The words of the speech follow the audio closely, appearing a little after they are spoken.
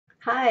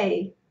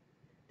Hi,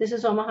 this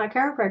is Omaha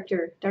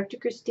Chiropractor Dr.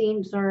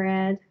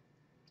 Zorad.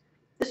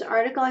 This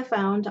article I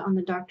found on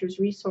the doctor's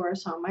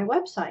resource on my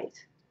website,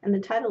 and the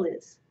title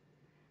is,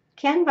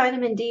 Can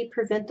Vitamin D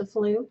Prevent the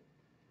Flu?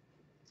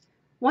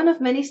 One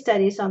of many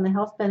studies on the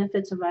health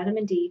benefits of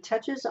vitamin D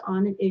touches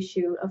on an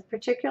issue of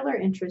particular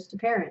interest to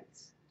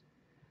parents.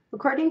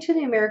 According to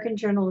the American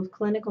Journal of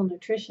Clinical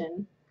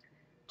Nutrition,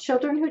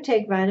 children who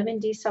take vitamin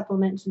D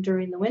supplements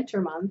during the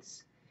winter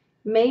months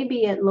may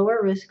be at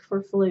lower risk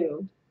for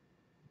flu.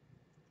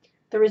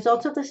 The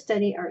results of the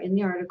study are in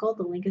the article.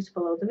 The link is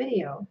below the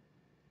video.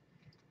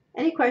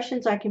 Any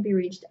questions, I can be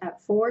reached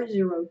at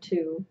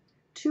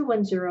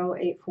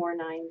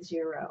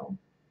 402-210-8490.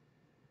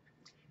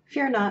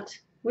 Fear not,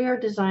 we are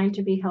designed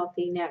to be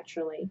healthy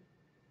naturally.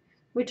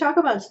 We talk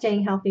about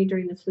staying healthy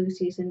during the flu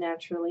season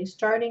naturally,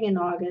 starting in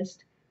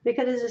August,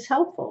 because it is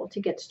helpful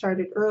to get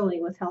started early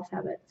with health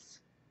habits.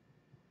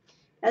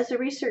 As the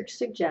research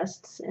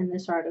suggests in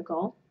this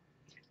article,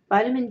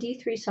 vitamin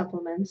D3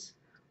 supplements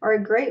are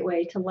a great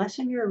way to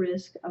lessen your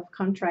risk of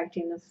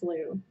contracting the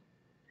flu.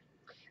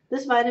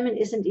 This vitamin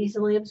isn't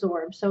easily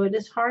absorbed, so it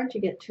is hard to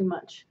get too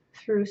much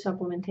through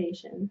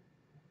supplementation.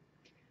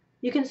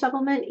 You can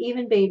supplement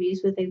even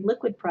babies with a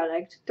liquid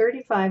product,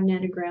 35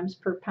 nanograms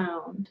per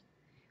pound.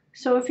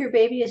 So if your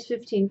baby is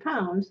 15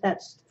 pounds,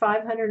 that's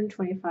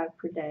 525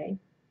 per day.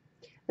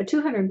 A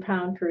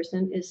 200-pound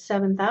person is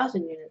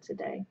 7,000 units a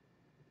day.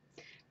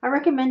 I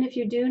recommend, if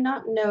you do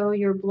not know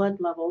your blood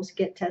levels,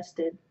 get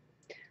tested.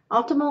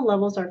 Optimal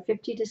levels are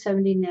 50 to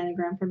 70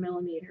 nanogram per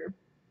milliliter.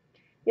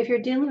 If you're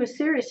dealing with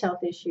serious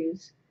health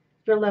issues,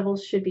 your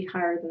levels should be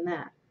higher than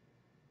that.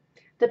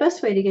 The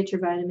best way to get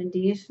your vitamin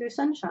D is through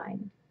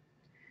sunshine.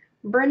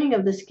 Burning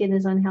of the skin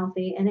is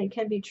unhealthy, and it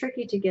can be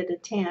tricky to get a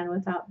tan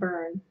without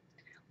burn.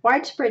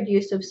 Widespread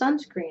use of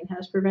sunscreen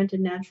has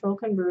prevented natural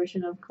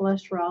conversion of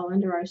cholesterol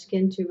under our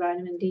skin to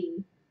vitamin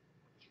D.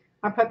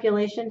 Our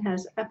population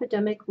has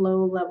epidemic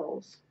low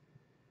levels.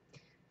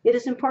 It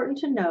is important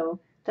to know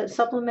that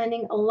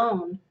supplementing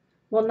alone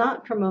will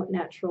not promote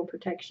natural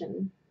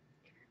protection.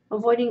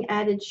 Avoiding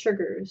added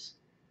sugars,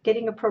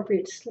 getting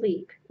appropriate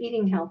sleep,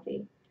 eating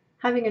healthy,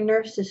 having a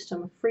nerve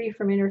system free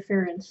from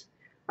interference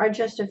are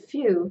just a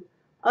few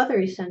other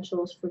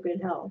essentials for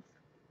good health.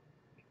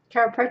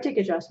 Chiropractic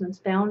adjustments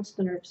balance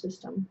the nerve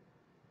system.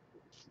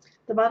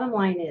 The bottom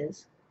line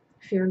is,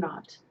 fear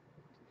not.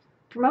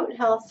 Promote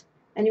health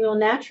and you will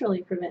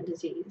naturally prevent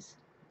disease.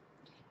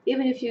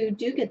 Even if you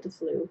do get the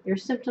flu, your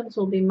symptoms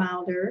will be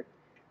milder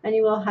and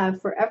you will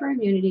have forever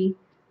immunity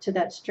to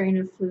that strain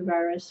of flu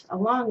virus,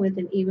 along with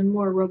an even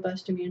more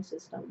robust immune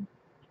system.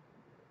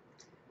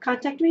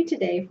 Contact me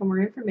today for more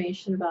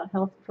information about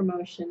health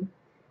promotion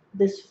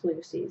this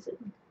flu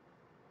season.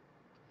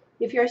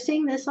 If you are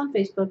seeing this on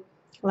Facebook,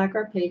 like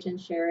our page and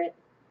share it.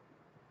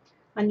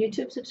 On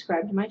YouTube,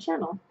 subscribe to my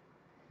channel.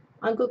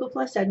 On Google+,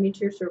 add me to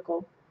your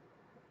circle.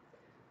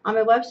 On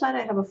my website,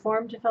 I have a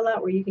form to fill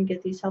out where you can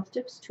get these health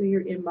tips to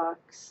your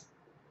inbox.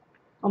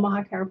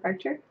 Omaha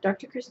Chiropractor,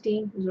 Dr.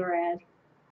 Zorad.